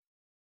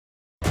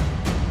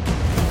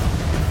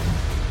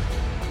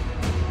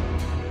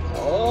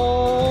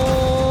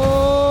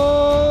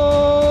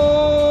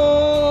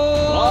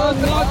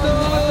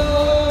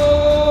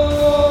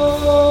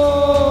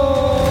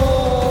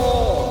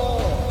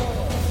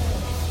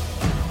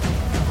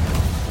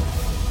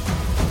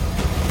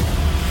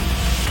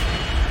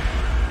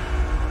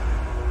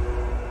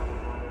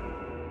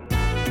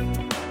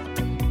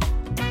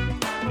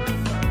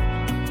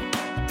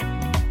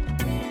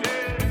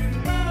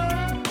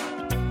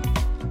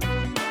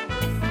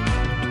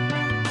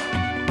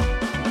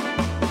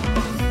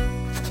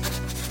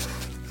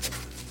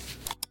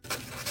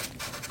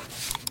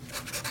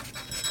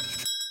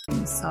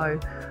So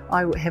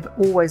I have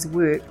always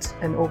worked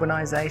in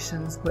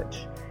organisations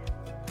which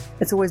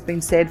it's always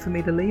been sad for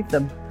me to leave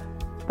them.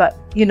 But,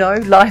 you know,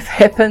 life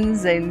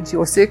happens and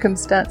your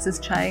circumstances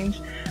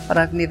change, but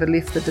I've never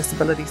left the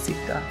disability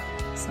sector.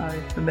 So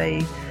for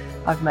me,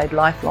 I've made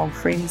lifelong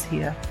friends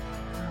here.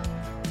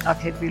 I've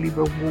had really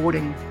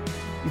rewarding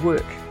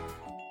work.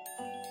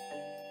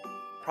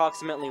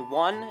 Approximately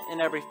 1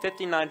 in every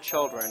 59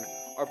 children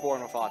are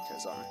born with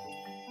autism.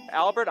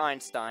 Albert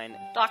Einstein.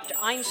 Dr.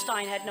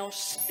 Einstein had no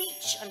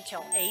speech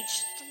until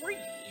age 3.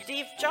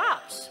 Steve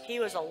Jobs, he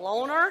was a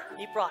loner.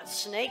 He brought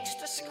snakes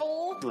to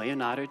school.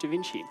 Leonardo da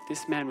Vinci.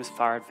 This man was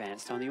far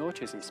advanced on the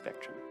autism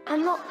spectrum.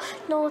 I'm not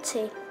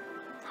naughty.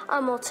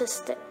 I'm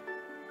autistic.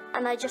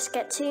 And I just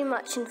get too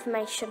much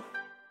information.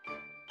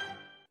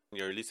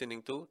 You're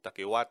listening to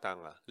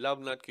Takiwatanga, Love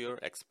Not Cure,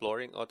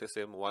 Exploring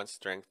Autism One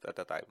Strength at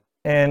a Time.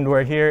 And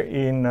we're here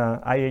in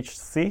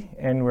IHC,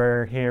 and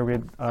we're here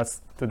with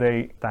us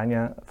today,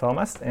 Tanya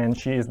Thomas, and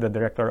she is the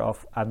Director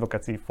of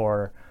Advocacy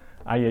for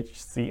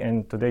IHC,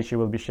 and today she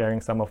will be sharing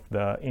some of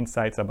the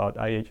insights about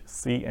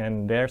IHC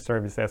and their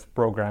services,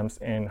 programs,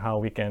 and how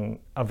we can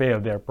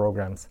avail their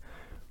programs.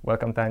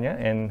 Welcome, Tanya,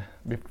 and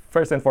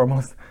first and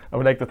foremost, I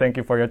would like to thank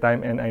you for your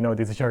time, and I know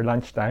this is your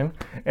lunch time,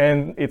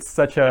 and it's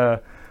such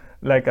a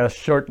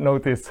short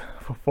notice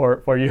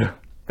for you.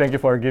 Thank you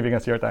for giving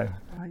us your time.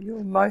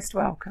 You're most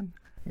welcome.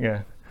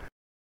 Yeah.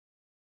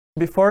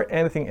 Before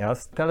anything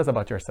else, tell us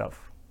about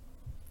yourself.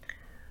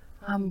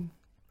 I'm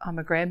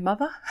a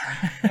grandmother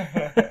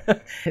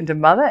and a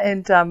mother,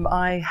 and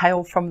I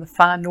hail from the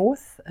far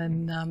north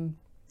and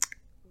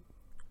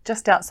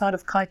just outside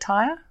of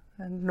Kaitaia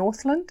in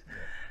Northland.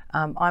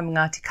 I'm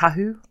Ngāti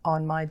Kahu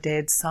on my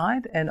dad's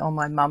side, and on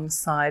my mum's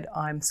side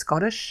I'm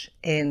Scottish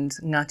and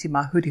Ngāti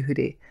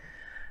Mahurihuri.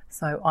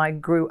 So I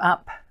grew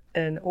up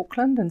in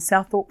Auckland, in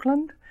South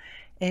Auckland,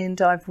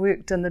 and I've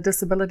worked in the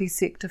disability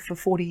sector for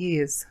 40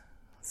 years.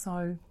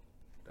 So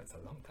that's a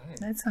long time.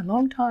 That's a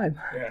long time.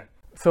 Yeah.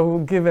 So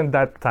given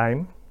that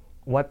time,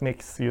 what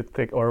makes you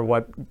think, or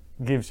what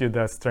gives you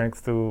the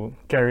strength to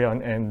carry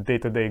on and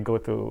day-to-day go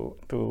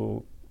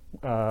to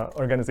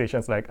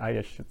organizations like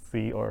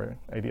IHC or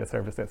Idea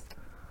Services?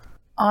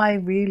 I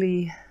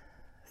really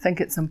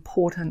think it's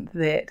important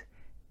that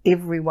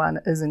everyone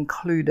is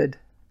included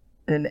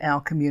in our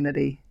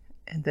community,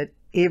 and that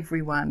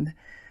everyone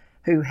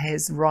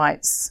has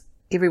rights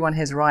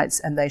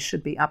and they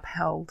should be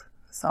upheld.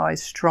 So I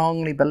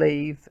strongly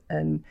believe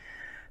in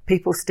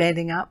people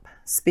standing up,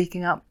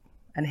 speaking up,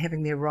 and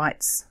having their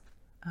rights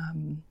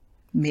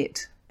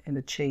met and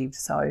achieved.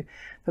 So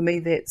for me,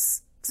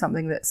 that's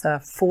something that's a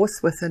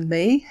force within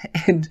me,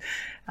 and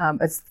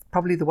it's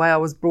probably the way I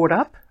was brought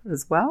up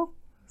as well.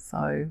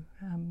 So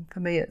for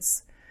me,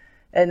 it's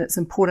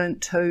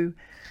important to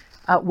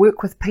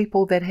work with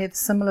people that have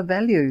similar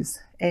values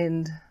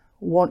and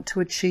want to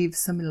achieve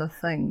similar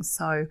things.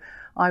 So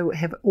I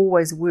have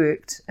always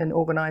worked in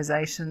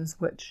organisations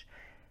which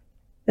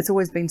it's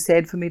always been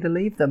sad for me to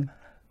leave them.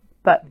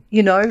 But,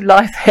 you know,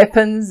 life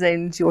happens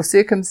and your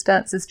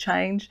circumstances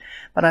change,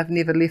 but I've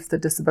never left the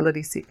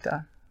disability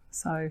sector.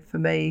 So for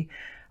me,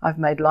 I've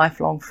made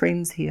lifelong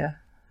friends here.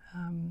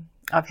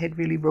 I've had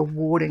really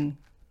rewarding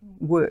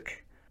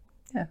work.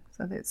 Yeah,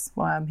 so that's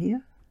why I'm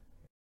here.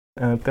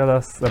 Tell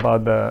us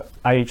about the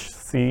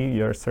IHC,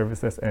 your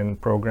services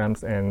and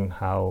programs, and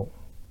how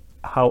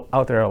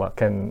Aotearoa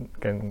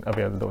can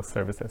avail those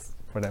services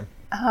for them.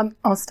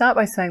 I'll start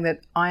by saying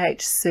that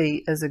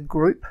IHC is a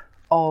group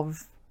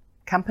of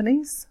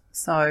companies.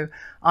 So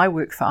I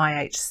work for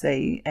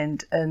IHC,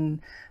 and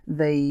in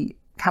the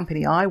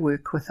company I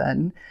work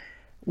within,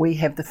 we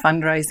have the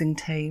fundraising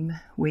team,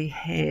 we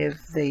have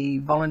the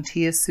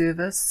volunteer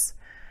service,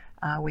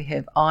 we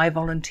have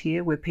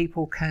iVolunteer, where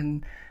people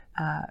can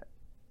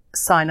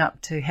sign up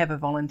to have a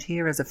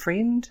volunteer as a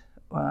friend,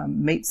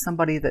 meet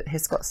somebody that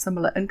has got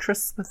similar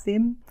interests with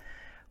them.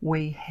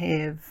 We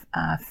have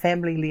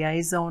family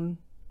liaison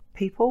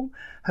people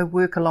who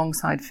work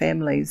alongside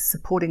families,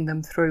 supporting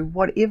them through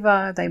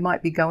whatever they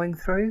might be going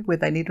through, where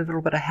they need a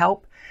little bit of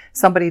help,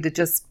 somebody to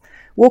just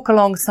walk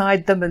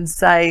alongside them and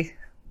say,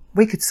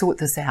 we could sort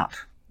this out.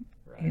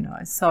 Right. You know,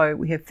 so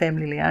we have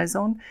family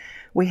liaison.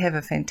 We have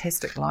a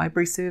fantastic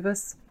library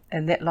service,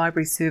 and that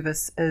library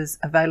service is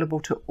available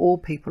to all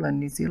people in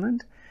New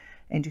Zealand,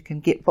 and you can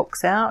get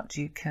books out,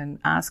 you can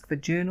ask for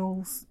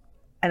journals,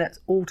 and it's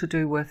all to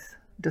do with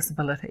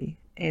disability,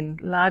 and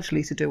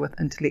largely to do with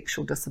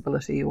intellectual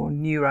disability or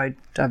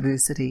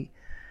neurodiversity.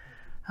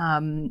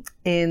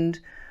 And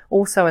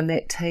also in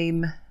that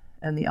team,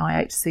 in the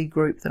IHC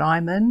group that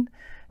I'm in,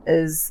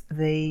 is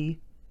the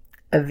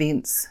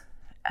events.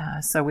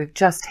 So we've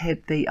just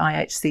had the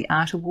IHC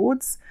Art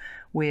Awards,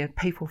 where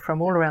people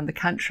from all around the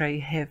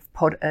country have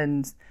put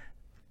in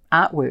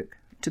artwork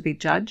to be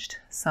judged,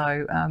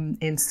 so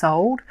and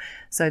sold.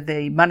 So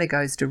the money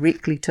goes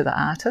directly to the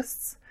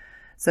artists.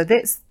 So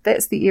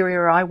that's the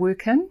area I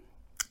work in.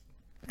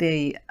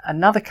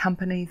 Another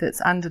company that's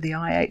under the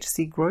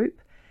IHC group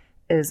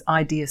is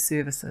Idea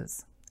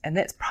Services, and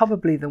that's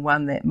probably the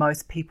one that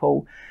most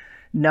people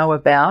know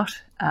about.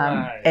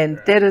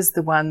 That is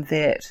the one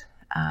that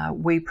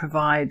we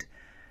provide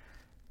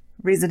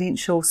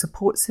residential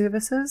support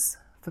services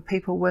for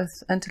people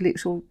with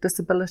intellectual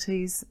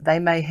disabilities. They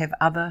may have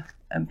other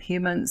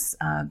impairments,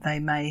 they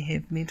may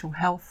have mental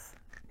health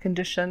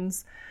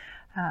conditions.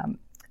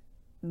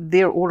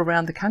 They're all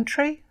around the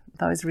country,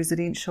 those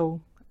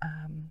residential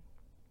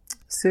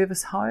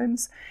service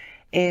homes,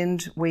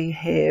 and we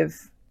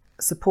have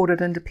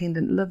supported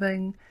independent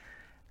living,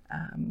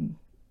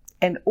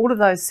 and all of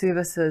those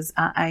services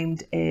are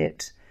aimed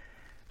at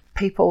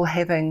people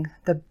having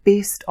the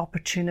best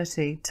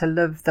opportunity to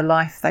live the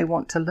life they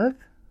want to live.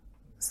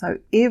 So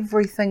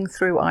everything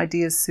through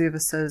Ideas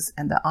Services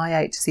and the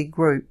IHC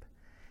group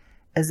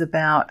is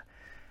about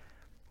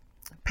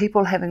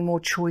people having more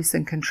choice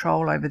and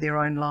control over their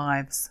own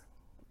lives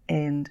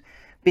and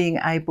being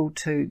able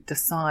to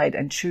decide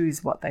and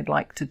choose what they'd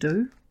like to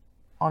do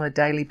on a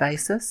daily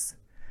basis,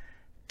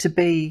 to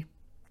be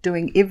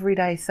doing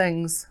everyday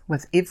things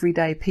with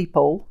everyday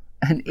people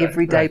in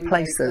everyday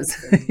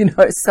places.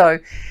 So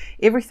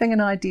everything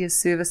in Ideas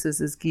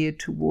Services is geared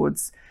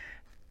towards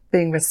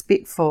being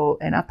respectful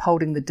and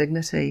upholding the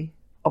dignity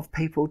of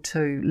people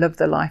to live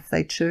the life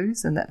they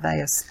choose and that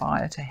they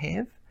aspire to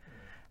have.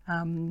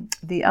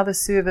 The other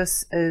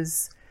service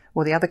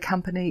the other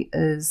company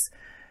is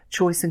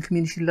Choice and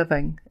Community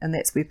Living, and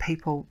that's where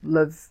people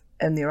live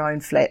in their own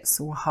flats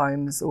or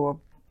homes or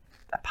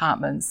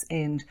apartments,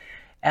 and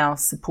our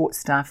support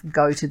staff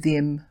go to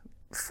them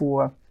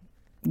for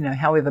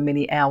however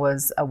many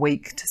hours a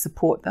week to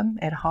support them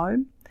at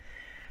home.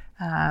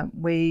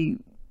 We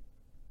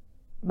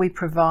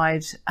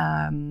provide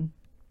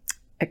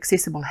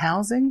accessible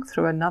housing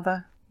through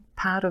another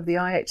part of the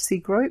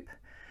IHC group,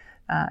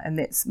 and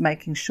that's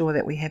making sure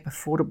that we have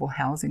affordable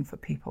housing for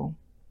people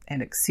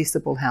and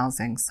accessible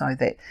housing, so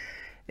that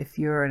if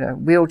you're a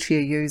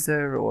wheelchair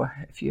user or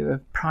if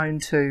you're prone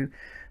to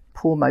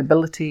poor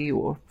mobility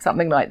or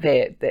something like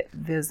that, that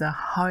there's a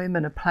home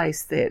and a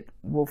place that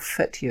will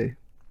fit you.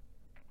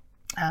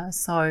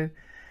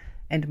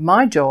 And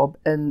my job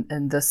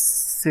in this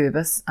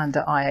service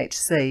under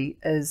IHC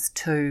is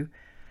to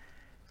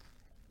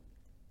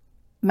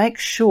make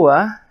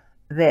sure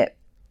that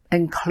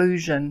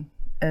inclusion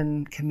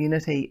in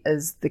community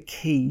is the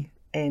key,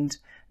 and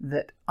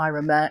that I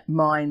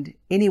remind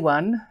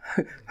anyone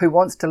who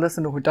wants to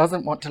listen or who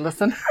doesn't want to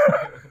listen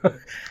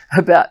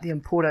about the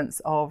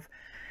importance of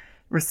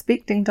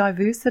respecting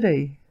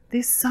diversity.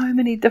 There's so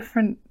many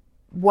different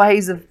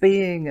ways of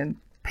being and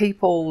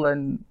people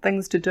and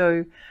things to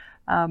do.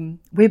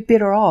 We're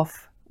better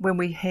off when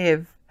we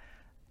have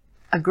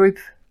a group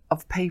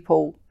of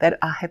people that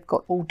have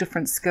got all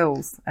different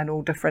skills and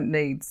all different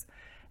needs.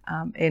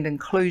 And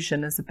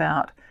inclusion is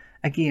about,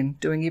 again,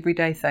 doing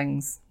everyday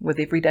things with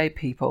everyday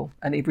people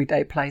and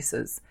everyday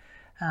places.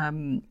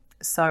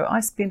 So I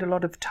spend a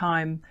lot of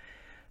time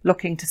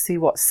looking to see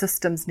what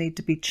systems need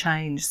to be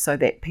changed so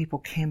that people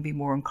can be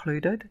more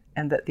included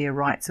and that their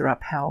rights are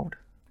upheld.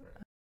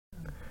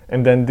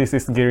 And then this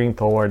is gearing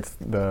towards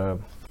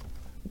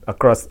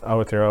across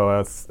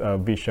Aotearoa's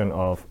vision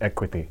of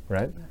equity,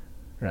 right?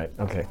 Right,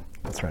 okay,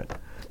 that's right.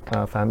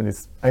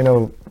 Families, I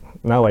know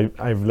now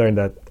I've learned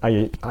that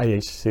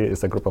IHC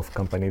is a group of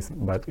companies,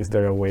 but is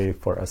there a way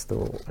for us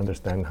to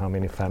understand how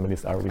many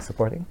families are we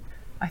supporting?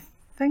 I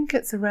think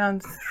it's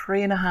around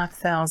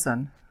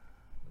 3,500.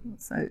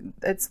 So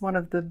it's one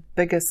of the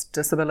biggest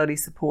disability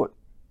support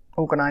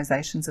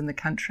organisations in the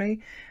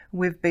country.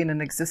 We've been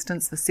in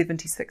existence for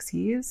 76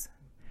 years,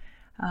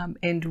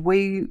 and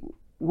we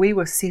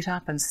were set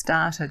up and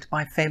started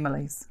by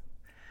families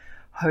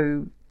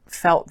who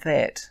felt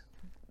that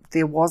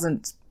there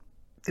wasn't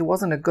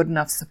a good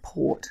enough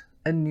support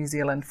in New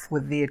Zealand for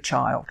their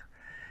child,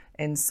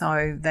 and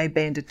so they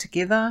banded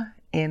together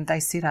and they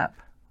set up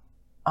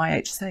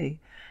IHC.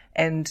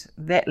 And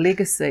that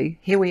legacy,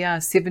 here we are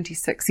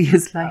 76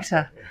 years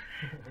later,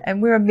 and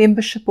we're a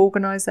membership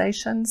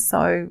organisation,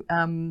 so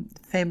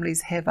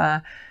families have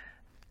a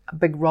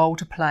big role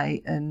to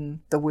play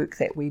in the work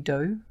that we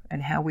do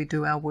and how we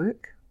do our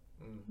work.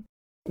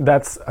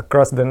 That's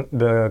across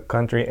the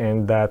country,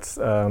 and that's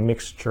a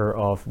mixture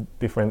of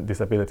different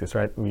disabilities,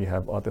 right? We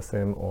have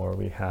autism, or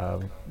we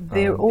have...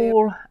 They're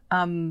all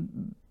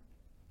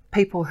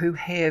people who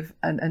have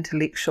an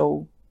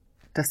intellectual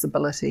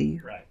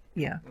disability. Right.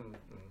 Yeah.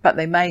 But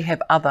they may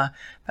have other,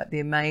 but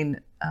their main...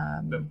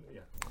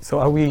 So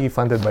are we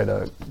funded by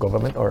the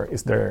government, or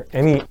is there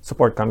any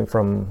support coming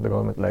from the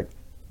government, like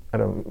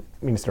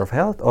Minister of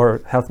Health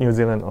or Health New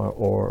Zealand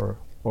or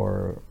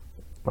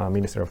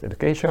Minister of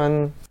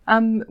Education?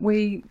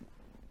 We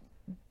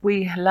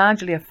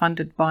largely are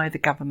funded by the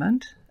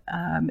government,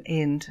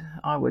 and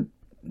I would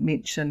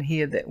mention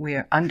here that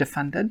we're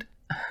underfunded.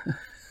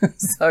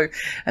 So,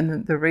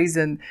 and the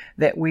reason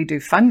that we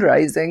do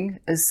fundraising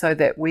is so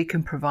that we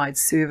can provide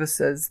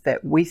services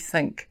that we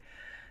think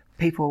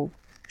people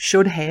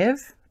should have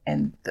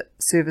and the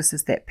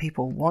services that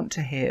people want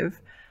to have,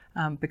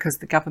 because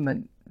the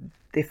government,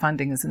 their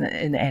funding is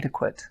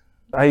inadequate.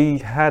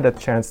 I had a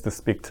chance to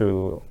speak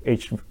to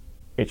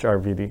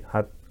HRVD,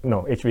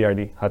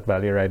 HVRD, Hot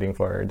Valley Riding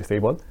for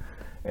Disabled.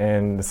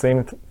 And the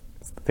same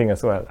thing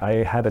as well.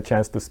 I had a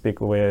chance to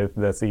speak with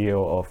the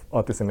CEO of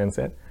Autism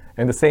NZ,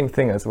 and the same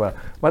thing as well.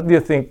 What do you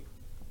think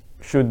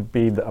should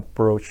be the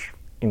approach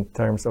in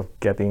terms of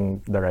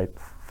getting the right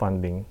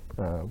funding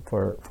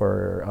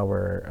for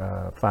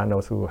our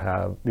whānaus who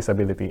have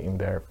disability in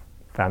their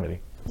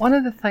family? One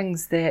of the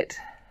things that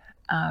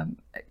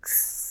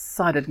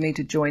excited me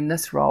to join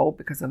this role,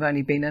 because I've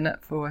only been in it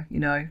for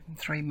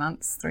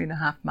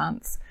 3.5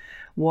 months,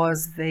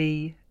 was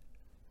the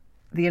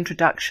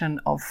introduction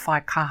of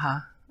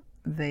Whaikaha,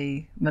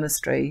 the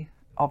Ministry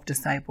of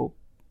Disabled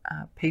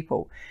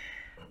People.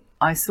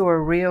 I saw a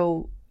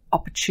real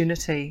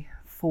opportunity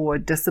for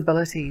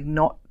disability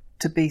not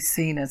to be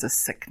seen as a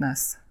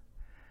sickness,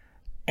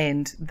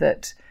 and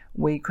that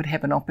we could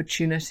have an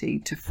opportunity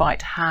to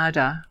fight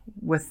harder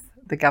with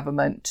the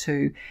government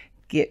to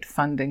get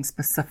funding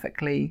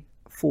specifically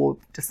for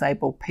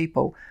disabled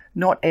people,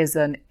 not as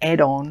an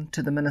add-on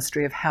to the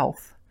Ministry of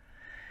Health.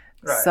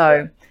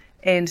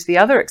 And the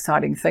other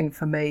exciting thing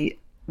for me,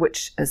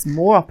 which is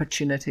more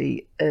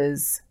opportunity,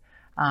 is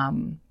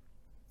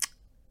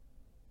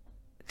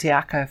Te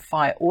Aka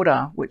Whai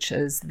Ora, which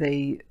is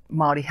the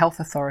Māori Health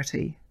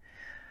Authority.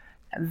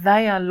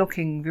 They are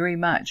looking very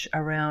much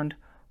around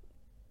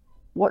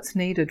what's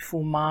needed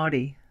for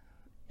Māori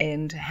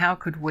and how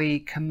could we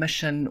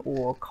commission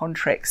or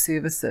contract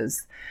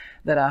services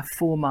that are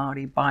for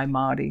Māori by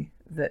Māori,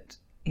 that,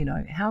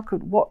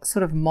 what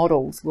sort of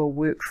models will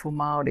work for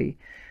Māori.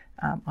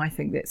 I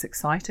think that's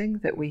exciting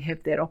that we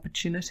have that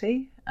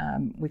opportunity.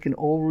 We can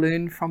all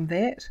learn from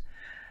that.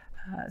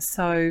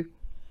 So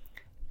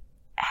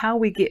how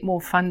we get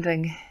more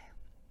funding,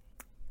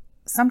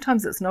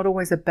 sometimes it's not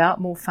always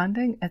about more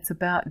funding, it's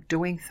about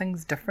doing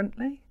things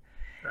differently.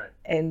 Right.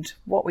 And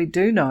what we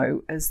do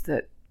know is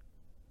that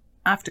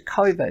after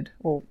COVID,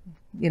 or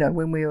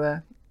when we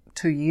were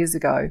 2 years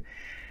ago,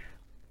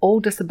 all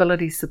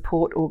disability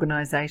support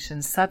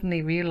organisations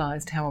suddenly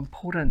realised how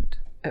important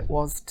it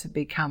was to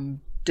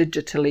become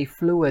digitally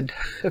fluid,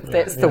 if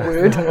that's the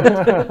word.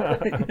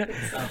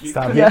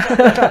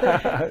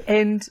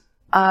 And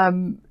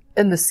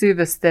in the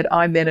service that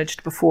I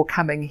managed before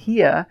coming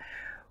here,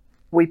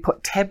 we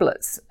put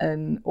tablets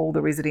in all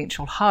the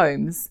residential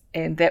homes,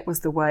 and that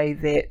was the way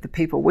that the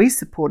people we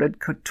supported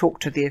could talk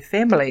to their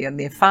family and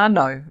their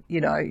whānau,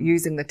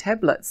 using the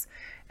tablets.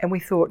 And we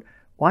thought,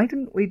 why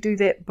didn't we do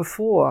that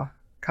before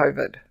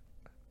COVID?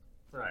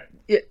 Right.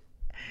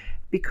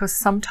 Because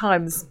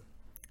sometimes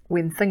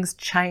when things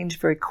change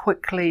very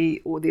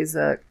quickly or there's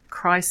a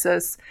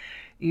crisis,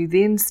 you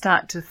then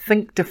start to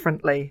think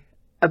differently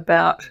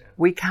about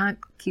we can't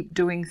keep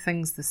doing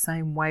things the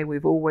same way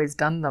we've always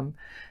done them.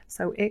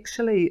 So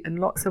actually, in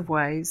lots of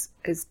ways,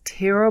 as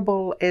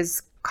terrible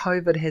as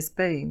COVID has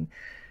been,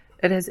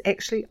 it has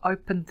actually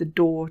opened the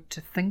door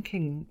to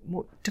thinking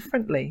more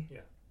differently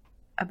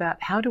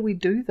about how do we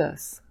do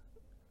this.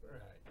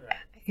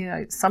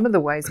 Some of the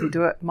ways we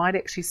do it might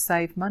actually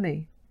save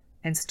money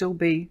and still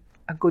be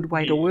a good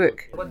way to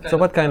work. So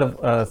what kind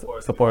of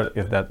support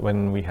is that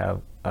when we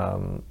have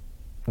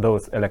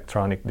those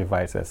electronic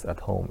devices at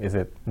home? Is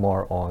it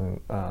more on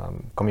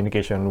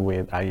communication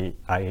with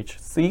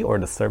IHC or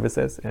the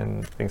services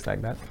and things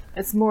like that?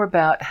 It's more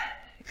about,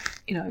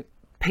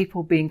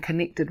 people being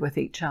connected with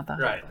each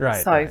other.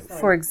 Right. So,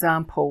 for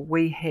example,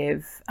 we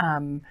have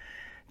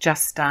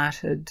just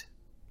started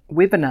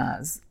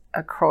webinars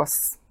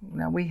across,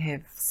 we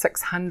have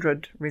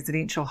 600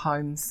 residential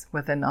homes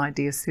within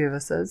IDEA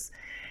services,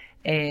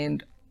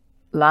 and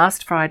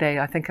last Friday,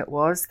 I think it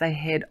was, they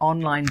had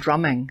online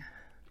drumming.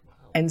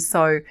 And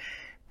so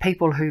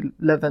people who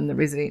live in the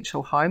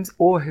residential homes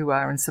or who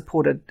are in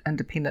supported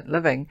independent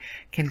living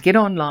can get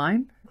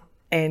online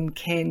and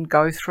can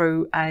go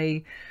through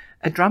a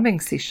drumming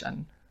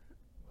session.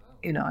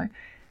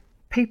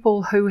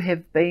 People who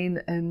have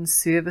been in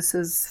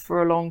services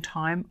for a long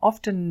time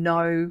often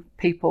know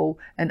people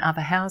in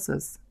other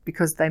houses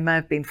because they may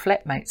have been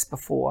flatmates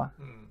before,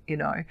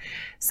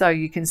 So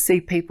you can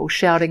see people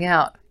shouting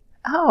out,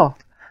 "Oh,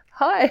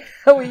 hi,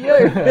 how are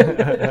you?"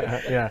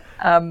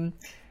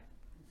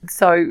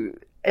 So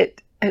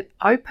it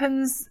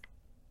opens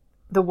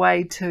the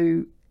way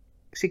to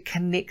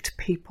connect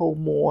people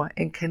more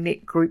and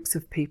connect groups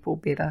of people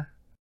better.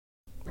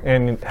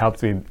 And it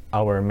helps with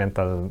our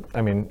mental,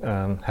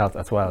 health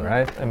as well,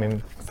 right?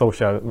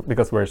 Social,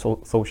 because we're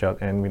social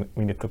and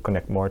we need to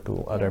connect more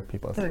to other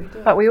people.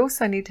 But we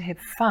also need to have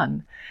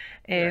fun,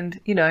 and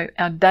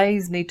our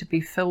days need to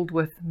be filled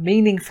with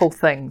meaningful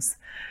things.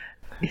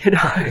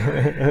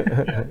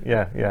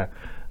 Yeah.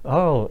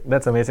 Oh,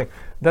 that's amazing.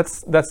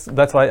 That's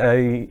why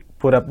I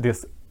put up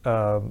this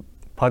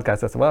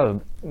podcast as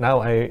well.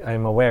 Now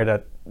I'm aware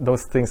that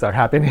those things are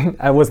happening.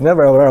 I was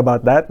never aware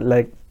about that,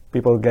 like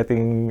people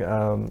getting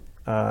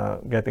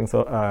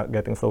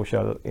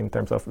social in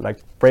terms of like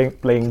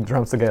playing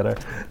drums together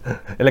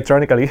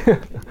electronically.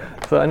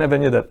 So I never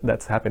knew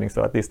that's happening.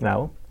 So at least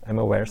now I'm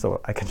aware, so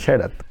I can share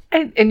that.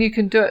 And you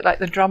can do it like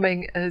the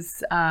drumming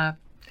is.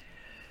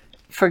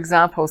 for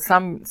example,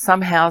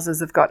 some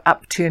houses have got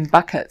upturned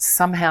buckets,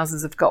 some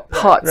houses have got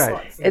pots.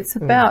 Right. It's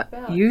about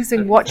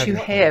using what you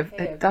have.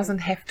 It doesn't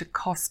have to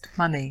cost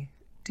money.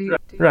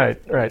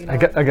 Right. I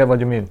get what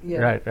you mean.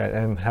 Right,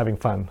 and having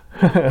fun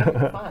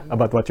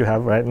about what you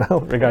have right now,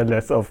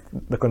 regardless of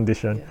the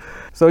condition. Yeah.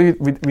 So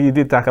we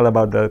did tackle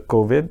about the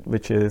COVID,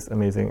 which is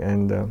amazing.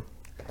 And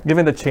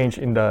given the change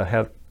in the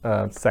health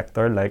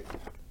sector, like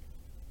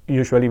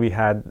usually we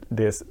had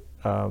this,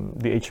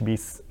 the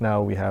HBs,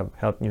 now we have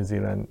Health New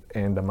Zealand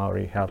and the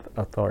Maori Health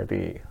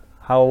Authority.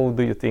 How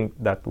do you think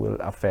that will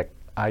affect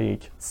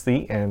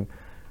IHC, and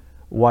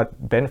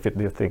what benefit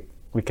do you think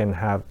we can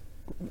have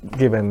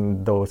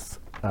given those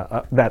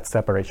that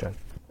separation?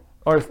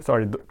 Or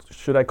sorry,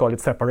 should I call it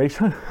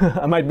separation?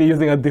 I might be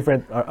using a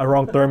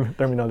wrong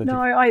terminology.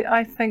 No,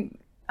 I think,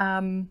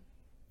 for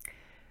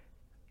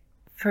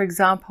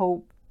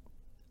example,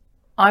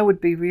 I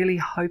would be really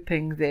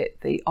hoping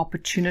that the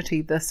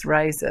opportunity this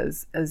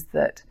raises is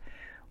that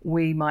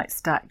we might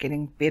start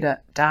getting better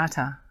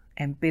data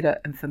and better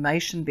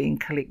information being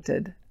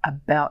collected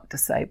about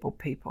disabled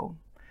people.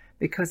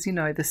 Because, you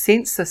know, the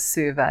census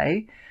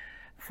survey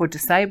for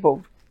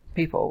disabled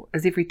people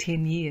is every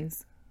 10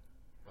 years.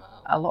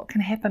 Wow. A lot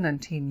can happen in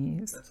 10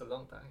 years. That's a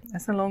long time.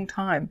 That's a long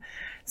time.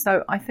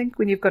 So I think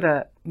when you've got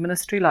a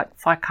ministry like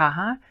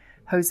Whaikaha,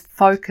 whose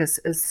focus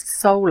is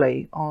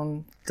solely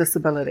on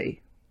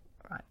disability,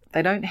 right?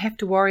 They don't have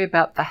to worry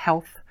about the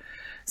health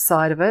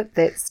side of it.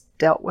 That's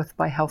dealt with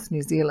by Health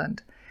New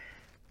Zealand.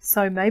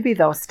 So maybe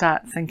they'll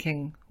start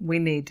thinking we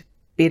need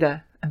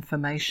better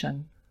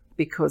information,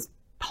 because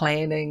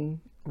planning,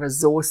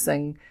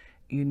 resourcing,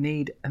 you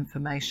need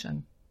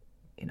information,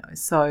 you know.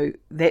 So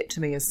that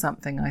to me is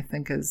something I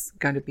think is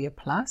going to be a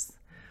plus.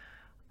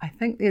 I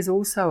think there's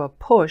also a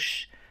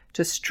push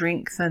to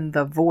strengthen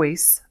the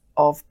voice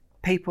of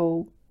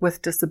people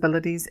with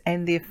disabilities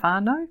and their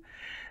whānau.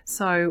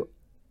 So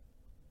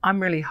I'm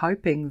really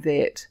hoping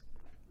that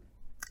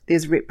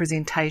there's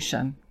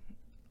representation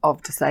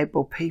of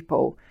disabled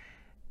people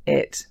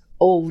at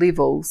all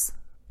levels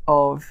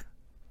of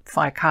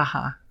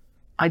whaikaha.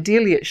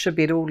 Ideally, it should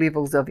be at all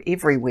levels of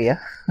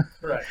everywhere.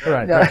 Right.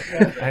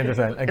 I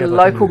understand. In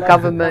local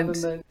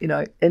government, you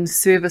know, in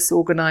service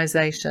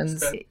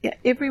organisations,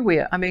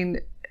 everywhere. I mean,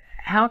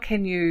 how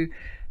can you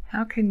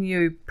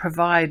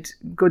provide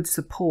good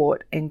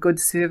support and good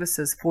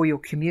services for your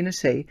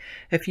community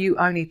if you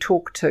only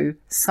talk to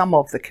some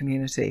of the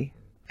community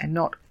and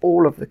not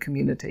all of the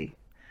community?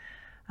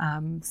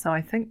 So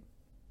I think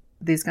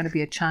there's going to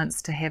be a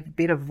chance to have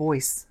better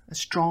voice, a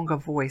stronger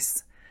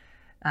voice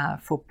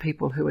for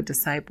people who are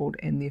disabled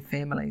and their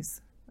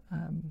families.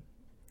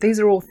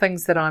 These are all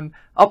things that I'm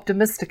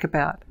optimistic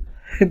about.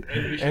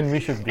 And we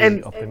should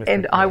be optimistic.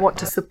 And I want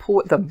to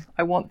support them.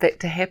 I want that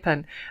to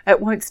happen. It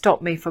won't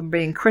stop me from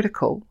being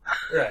critical.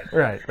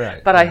 Right.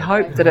 But I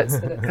hope that it's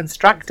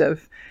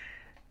constructive.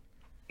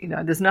 You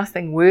know, there's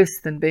nothing worse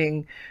than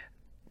being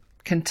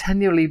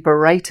continually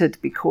berated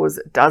because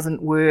it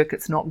doesn't work,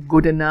 it's not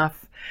good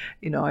enough.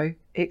 You know,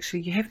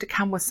 actually you have to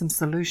come with some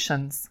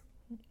solutions.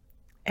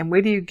 And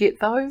where do you get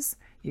those?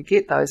 You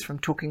get those from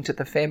talking to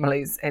the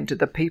families and to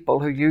the people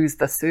who use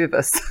the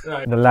service.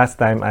 The last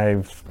time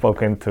I've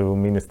spoken to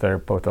Minister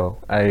Poto,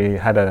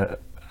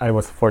 I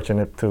was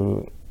fortunate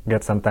to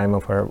get some time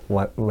of her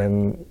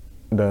when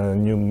the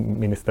new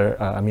ministry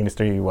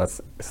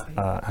has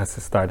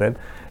started,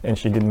 and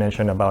she did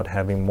mention about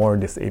having more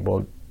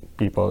disabled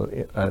people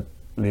at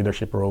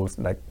leadership roles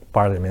like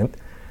Parliament,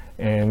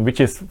 and which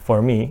is,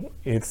 for me,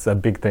 it's a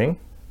big thing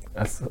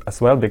as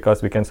well,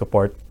 because we can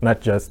support not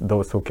just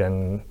those who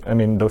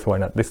are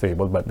not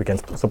disabled, but we can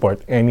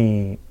support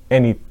any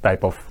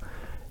type of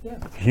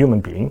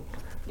human being.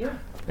 Yeah.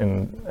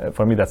 And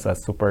for me, that's a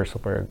super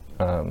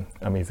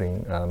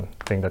amazing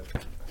thing that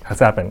has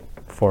happened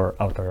for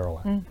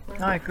Aotearoa.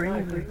 I agree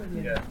with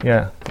you.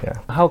 Yeah.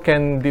 How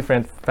can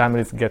different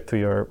families get to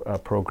your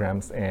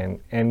programs, and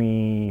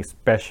any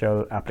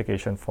special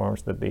application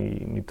forms that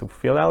they need to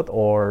fill out,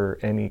 or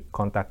any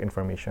contact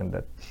information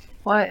that?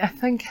 Well, I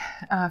think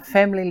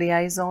family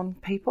liaison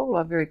people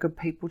are very good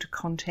people to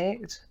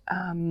contact.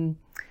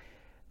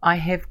 I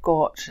have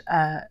got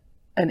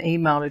an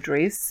email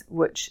address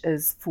which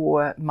is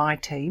for my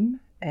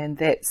team, and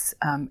that's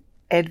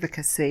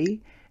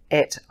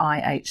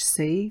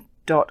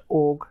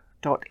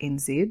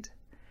advocacy@ihc.org.nz.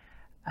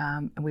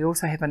 And we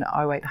also have an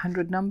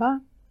 0800 number,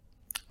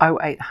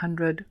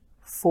 0800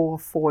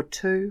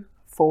 442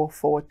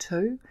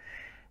 442.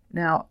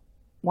 Now,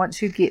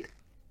 once you get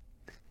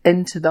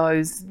into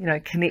those,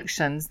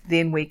 connections,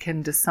 then we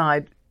can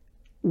decide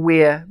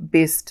where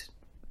best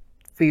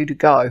for you to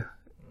go,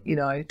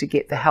 to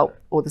get the help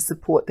or the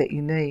support that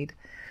you need.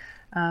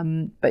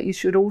 But you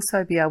should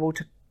also be able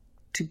to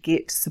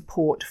get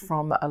support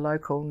from a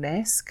local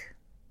NASC,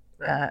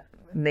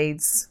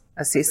 Needs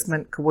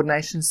Assessment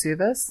Coordination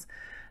Service,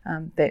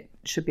 that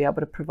should be able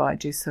to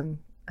provide you some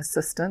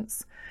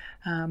assistance.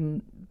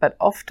 But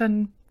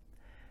often,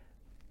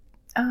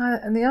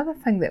 and the other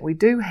thing that we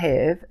do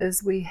have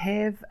is we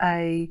have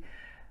a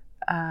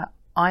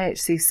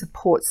IHC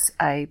supports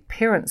a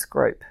parents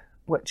group,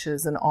 which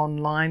is an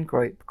online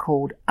group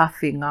called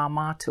Awhi Ngā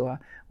Mātua,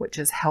 which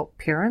is Help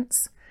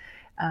Parents.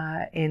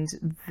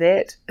 And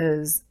that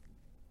is,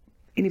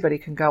 anybody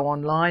can go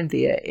online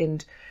there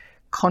and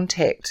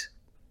contact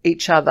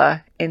each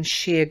other and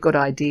share good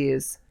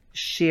ideas,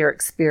 share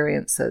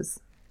experiences,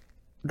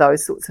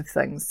 those sorts of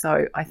things.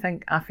 So I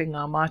think Awhi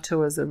Ngā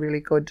Mātua is a really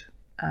good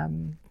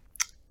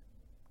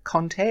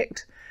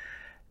contact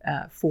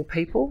for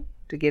people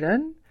to get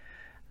in.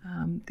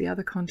 The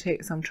other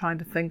contacts I'm trying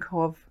to think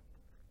of.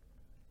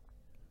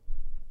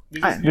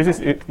 This is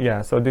it.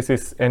 Yeah, so this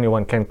is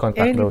anyone can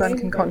contact those. Anyone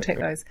can contact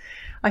those.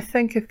 I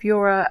think if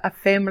you're a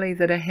family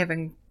that are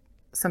having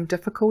some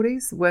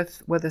difficulties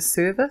with a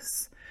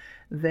service,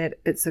 that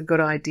it's a good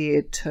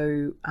idea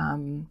to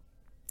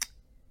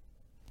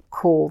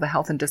call the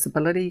Health and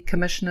Disability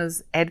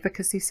Commissioner's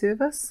Advocacy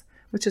Service,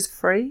 which is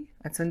free.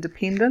 It's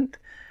independent.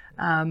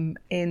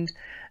 And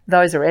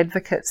those are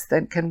advocates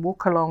that can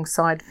walk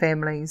alongside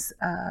families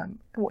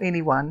or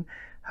anyone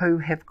who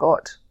have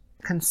got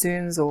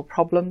concerns or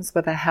problems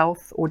with a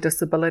health or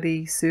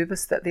disability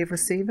service that they're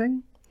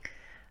receiving.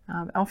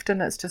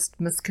 Often it's just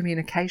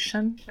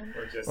miscommunication.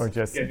 Or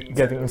just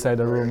getting inside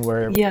a room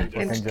where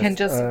people can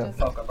just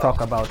talk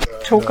about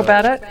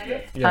it.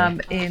 Yeah.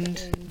 And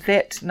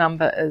that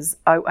number is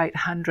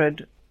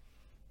 0800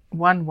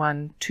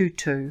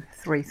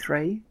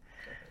 112233.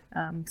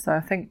 So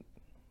I think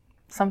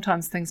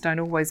sometimes things don't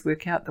always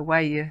work out the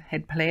way you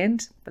had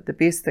planned, but the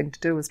best thing to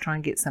do is try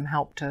and get some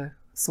help to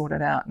sort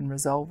it out and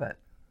resolve it.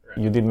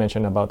 You did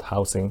mention about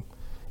housing.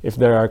 If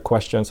there are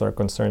questions or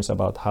concerns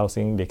about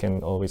housing, they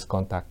can always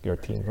contact your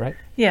team, right?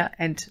 Yeah,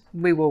 and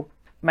we will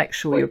make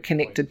sure you're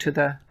connected to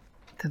the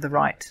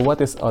right. What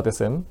is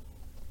autism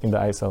in the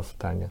eyes of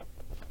Tanya?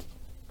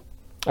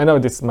 I know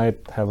this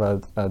might have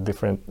a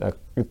different,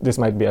 this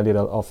might be a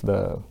little off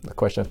the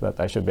questions that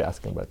I should be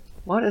asking, but.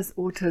 What is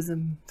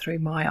autism through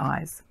my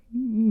eyes?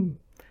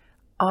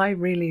 I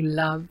really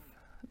love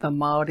the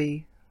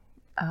Māori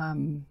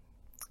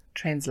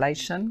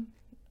translation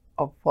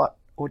of what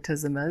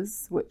autism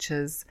is, which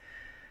is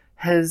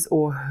his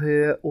or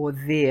her or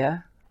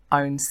their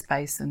own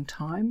space and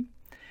time.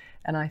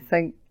 And I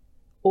think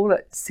all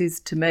it says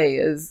to me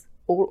is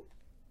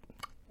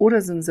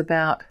autism's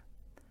about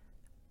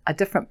a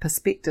different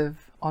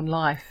perspective on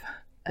life,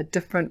 a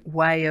different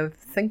way of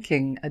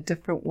thinking, a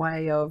different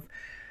way of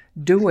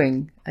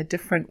doing, a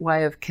different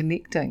way of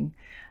connecting.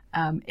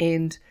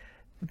 And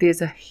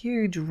there's a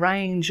huge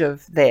range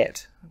of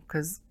that,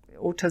 because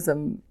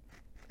autism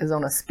is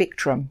on a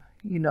spectrum,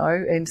 you know,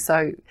 and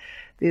so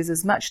there's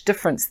as much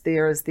difference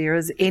there as there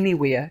is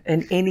anywhere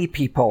in any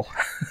people.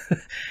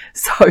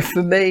 So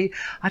for me,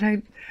 I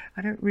don't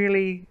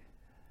really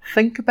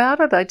think about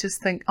it. I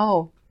just think,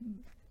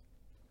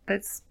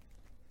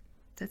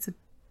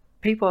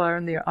 people are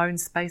in their own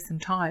space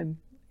and time,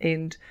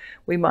 and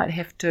we might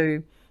have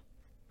to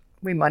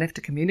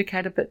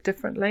communicate a bit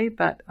differently,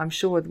 but I'm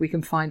sure we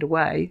can find a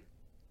way,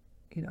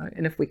 you know,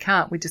 and if we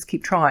can't, we just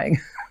keep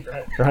trying.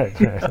 Right.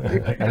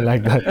 I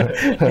like that.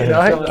 You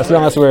know? As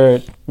long as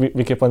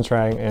we keep on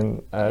trying,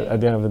 and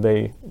at the end of the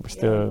day, we're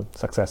still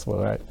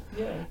successful, right?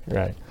 Yeah.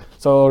 Right.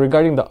 So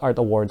regarding the art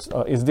awards,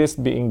 is this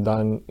being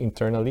done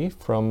internally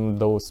from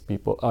those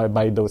people,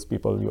 by those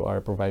people you are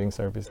providing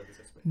service?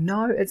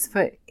 No, it's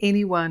for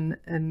anyone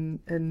in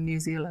New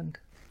Zealand.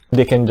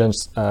 They can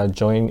just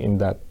join in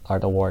that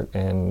art award,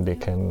 and they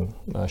can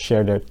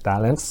share their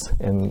talents,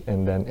 and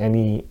then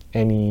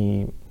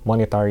any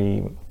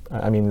monetary,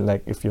 I mean,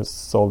 like if you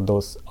sold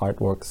those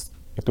artworks,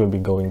 it will be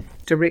going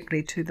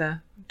directly to the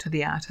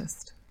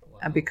artist.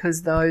 Wow.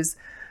 Because those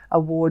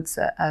awards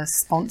are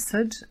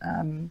sponsored,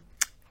 and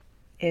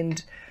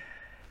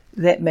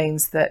that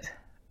means that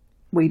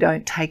we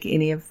don't take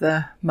any of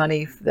the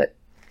money that,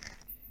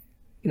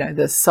 you know,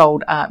 the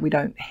sold art, we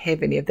don't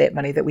have any of that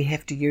money that we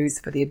have to use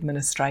for the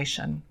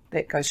administration.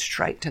 That goes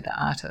straight to the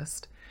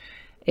artist.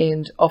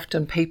 And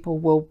often people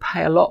will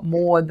pay a lot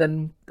more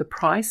than the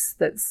price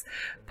that's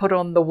put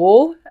on the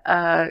wall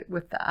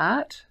with the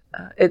art.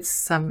 It's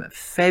some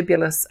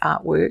fabulous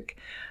artwork.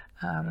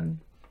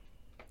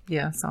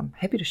 So I'm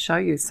happy to show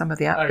you some of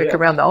the artwork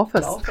around the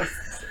office.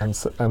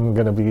 I'm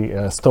going to be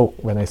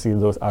stoked when I see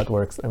those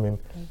artworks. I mean,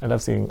 I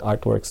love seeing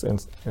artworks and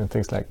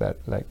things like that.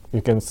 Like,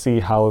 you can see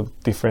how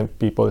different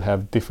people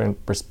have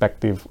different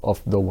perspective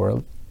of the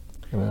world.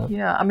 You know?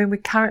 Yeah, I mean, we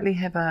currently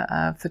have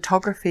a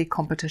photography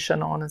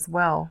competition on as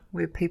well,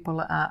 where people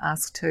are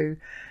asked to,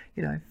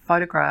 you know,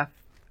 photograph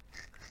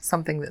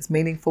something that's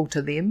meaningful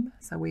to them.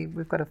 So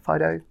we've got a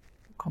photo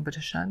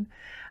competition.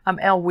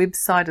 Our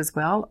website as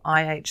well,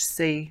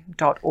 ihc.org.nz,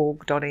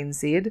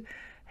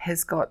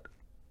 has got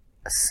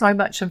so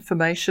much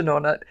information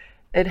on it.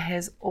 It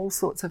has all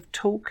sorts of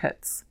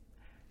toolkits,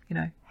 you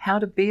know, how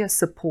to be a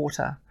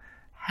supporter,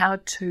 how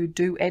to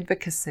do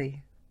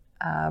advocacy.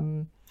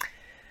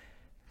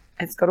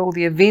 It's got all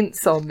the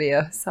events on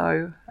there,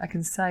 so I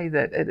can say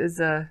that it's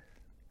a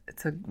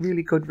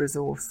really good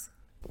resource.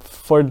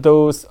 For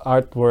those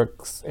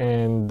artworks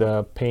and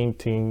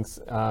paintings,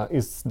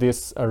 is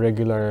this a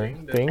regular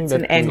thing? It's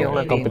an annual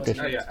event.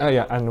 Competition?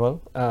 Yeah,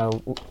 annual.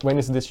 When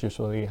is this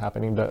usually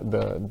happening?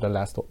 The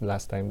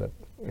last time that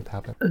it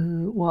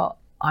happened? Well,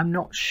 I'm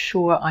not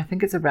sure. I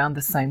think it's around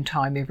the same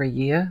time every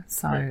year.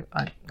 So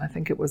Right. I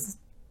think it was,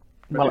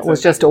 well, it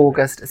was just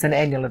August. It's an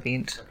annual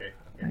event.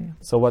 Okay.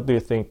 So what do you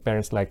think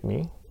parents like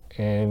me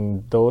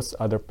and those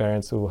other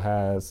parents who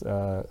has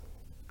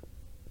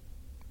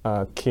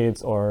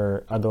kids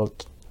or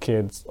adult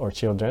kids or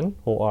children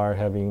who are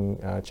having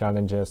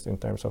challenges in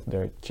terms of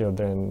their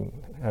children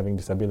having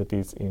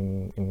disabilities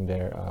in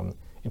their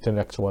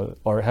intellectual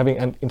or having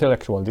an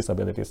intellectual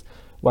disabilities,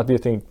 what do you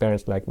think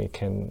parents like me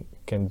can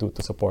do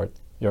to support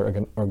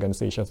your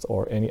organizations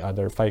or any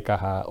other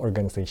Faikaha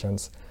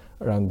organizations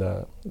around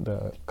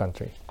the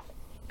country?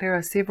 There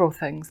are several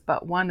things,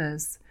 but one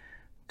is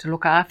to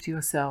look after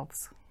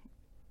yourselves.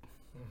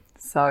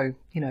 So,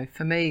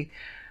 for me,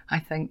 I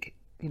think,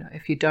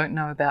 if you don't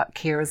know about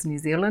Carers New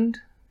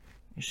Zealand,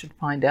 you should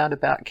find out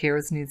about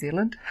Carers New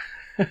Zealand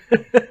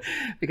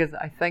because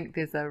I think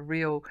there's a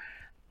real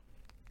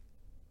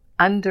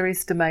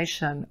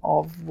underestimation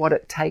of what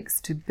it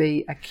takes to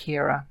be a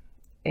carer.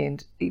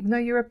 And even though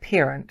you're a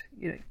parent,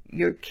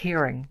 you're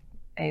caring,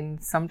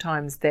 and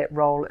sometimes that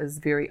role is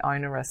very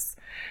onerous.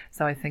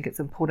 So I think it's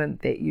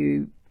important that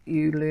you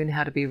learn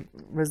how to be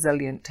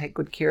resilient, take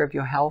good care of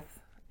your health,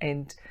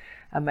 and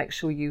make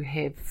sure you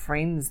have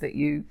friends that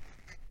you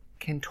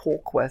can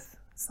talk with.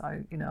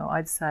 So,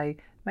 I'd say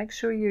make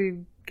sure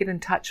you get in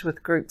touch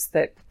with groups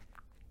that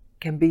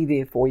can be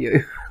there for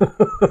you.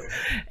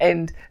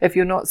 And if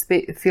you're not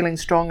feeling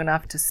strong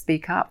enough to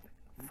speak up,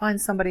 find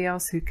somebody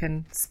else who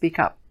can speak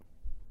up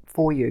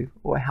for you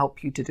or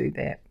help you to do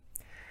that.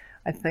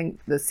 I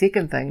think the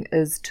second thing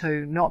is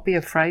to not be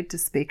afraid to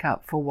speak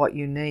up for what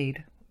you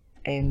need.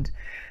 And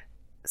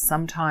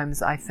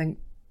sometimes I think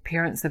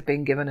parents have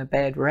been given a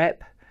bad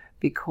rap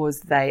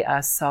because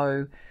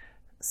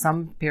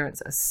some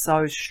parents are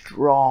so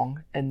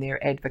strong in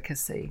their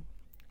advocacy.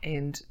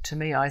 And to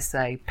me, I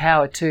say,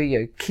 power to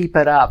you, keep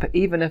it up,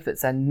 even if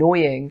it's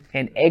annoying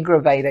and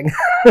aggravating,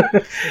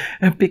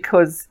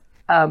 because,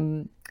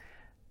 and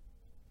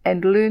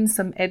learn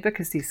some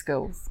advocacy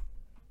skills.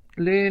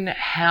 Learn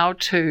how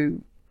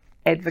to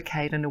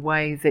advocate in a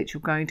way that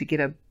you're going to get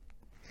a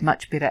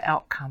much better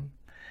outcome.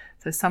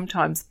 So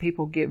sometimes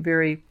people get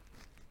very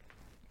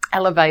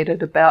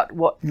elevated about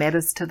what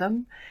matters to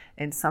them,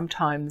 and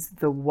sometimes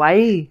the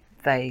way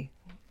they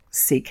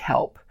seek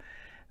help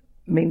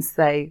means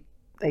they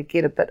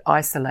get a bit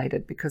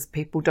isolated because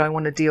people don't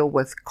want to deal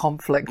with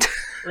conflict.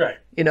 Right.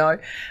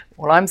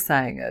 What I'm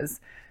saying is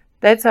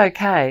that's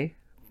okay,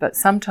 but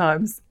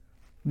sometimes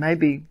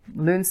maybe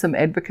learn some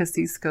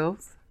advocacy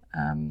skills,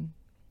 and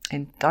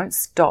don't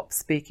stop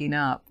speaking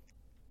up.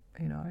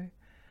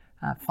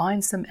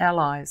 Find some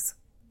allies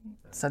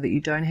so that you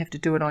don't have to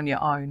do it on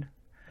your own.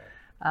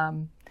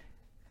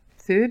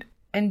 Third,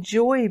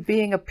 enjoy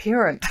being a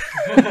parent.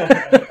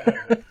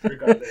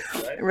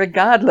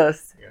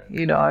 Regardless, right?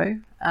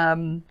 Regardless,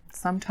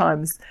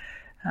 sometimes,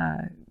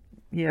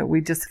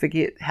 we just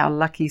forget how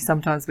lucky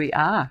sometimes we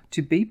are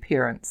to be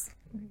parents,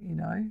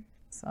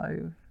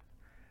 So,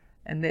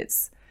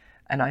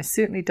 and I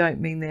certainly don't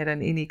mean that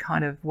in any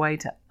kind of way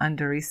to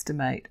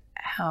underestimate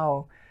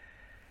how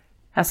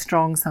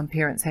strong some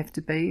parents have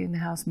to be and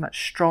how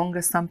much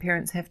stronger some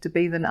parents have to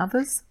be than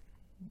others,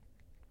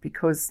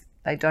 because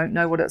they don't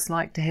know what it's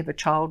like to have a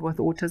child with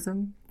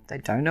autism. They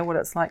don't know what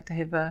it's like to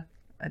have a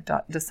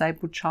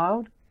disabled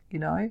child,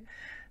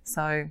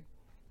 So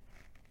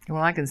all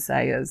I can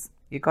say is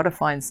you've got to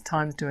find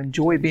times to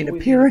enjoy being a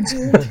parent.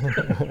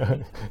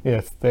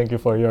 Yes, thank you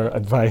for your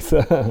advice.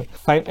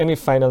 Any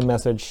final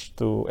message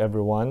to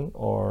everyone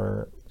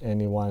or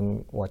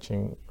anyone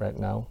watching right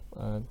now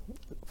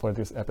for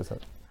this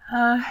episode?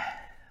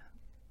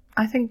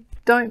 I think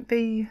don't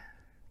be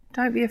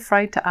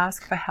afraid to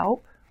ask for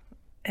help,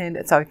 and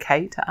it's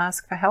okay to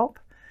ask for help.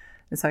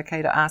 It's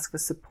okay to ask for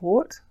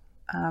support,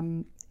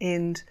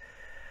 and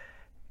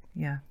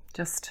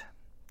just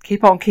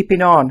keep on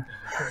keeping on.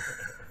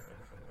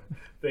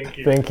 Thank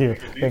you.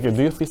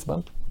 Do you fist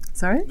bump?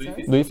 Sorry?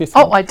 Do you fist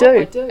bump? Oh, I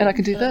do, and I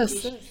can do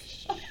this.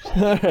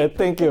 All right,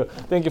 thank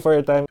you for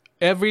your time.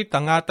 Every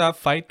tangata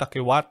fight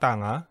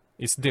takiwatanga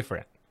is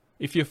different.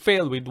 If you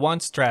fail with one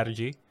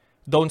strategy,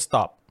 don't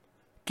stop.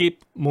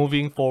 Keep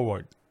moving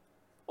forward.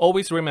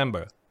 Always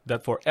remember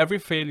that for every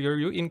failure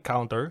you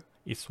encounter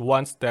is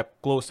one step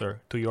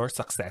closer to your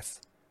success.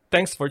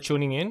 Thanks for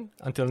tuning in.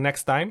 Until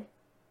next time,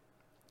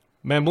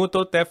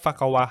 Memuto te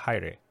whakawa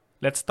haere.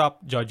 Let's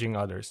stop judging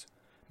others.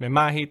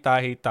 Memahi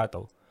tahi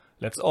tato.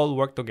 Let's all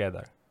work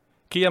together.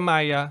 Kia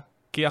maya,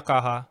 kia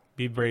kaha,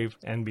 be brave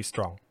and be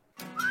strong.